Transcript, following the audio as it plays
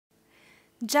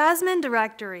Jasmine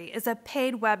Directory is a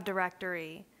paid web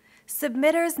directory.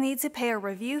 Submitters need to pay a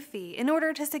review fee in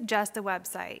order to suggest a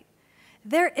website.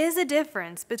 There is a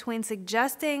difference between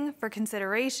suggesting for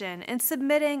consideration and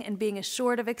submitting and being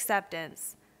assured of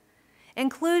acceptance.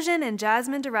 Inclusion in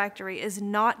Jasmine Directory is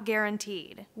not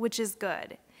guaranteed, which is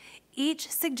good. Each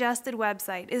suggested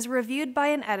website is reviewed by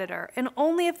an editor, and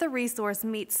only if the resource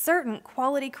meets certain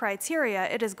quality criteria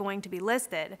it is going to be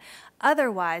listed.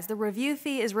 Otherwise, the review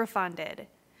fee is refunded.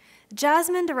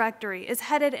 Jasmine Directory is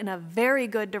headed in a very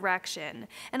good direction,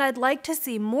 and I'd like to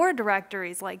see more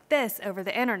directories like this over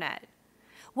the internet.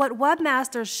 What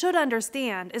webmasters should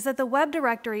understand is that the web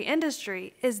directory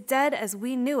industry is dead as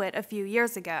we knew it a few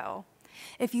years ago.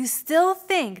 If you still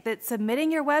think that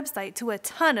submitting your website to a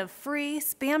ton of free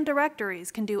spam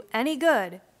directories can do any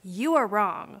good, you are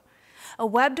wrong. A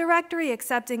web directory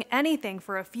accepting anything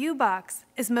for a few bucks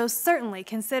is most certainly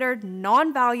considered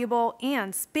non-valuable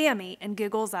and spammy in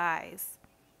Google's eyes.